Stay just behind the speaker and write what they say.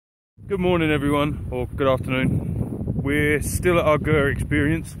Good morning everyone, or good afternoon. We're still at our Gur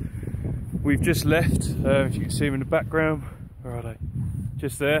experience. We've just left, if you can see them in the background. Where are they?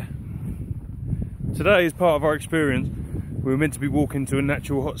 Just there. Today, as part of our experience, we were meant to be walking to a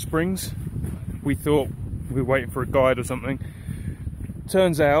natural hot springs. We thought we were waiting for a guide or something.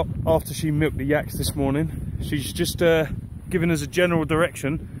 Turns out, after she milked the yaks this morning, she's just given us a general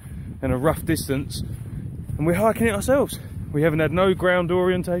direction and a rough distance, and we're hiking it ourselves. We haven't had no ground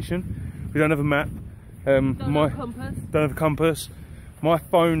orientation. We don't have a map. Don't have a compass. My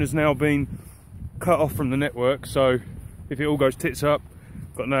phone has now been cut off from the network, so if it all goes tits up,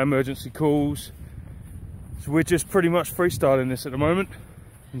 got no emergency calls. So we're just pretty much freestyling this at the moment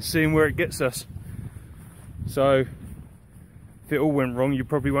and seeing where it gets us. So if it all went wrong, you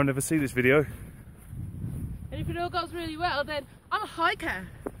probably won't ever see this video. And if it all goes really well, then I'm a hiker.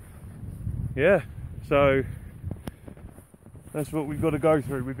 Yeah, so that's what we've got to go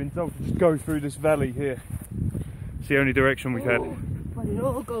through. We've been told to just go through this valley here. It's the only direction we've had. But it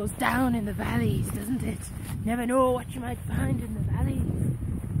all goes down in the valleys, doesn't it? Never know what you might find in the valleys.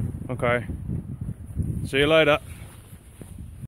 Okay. See you later.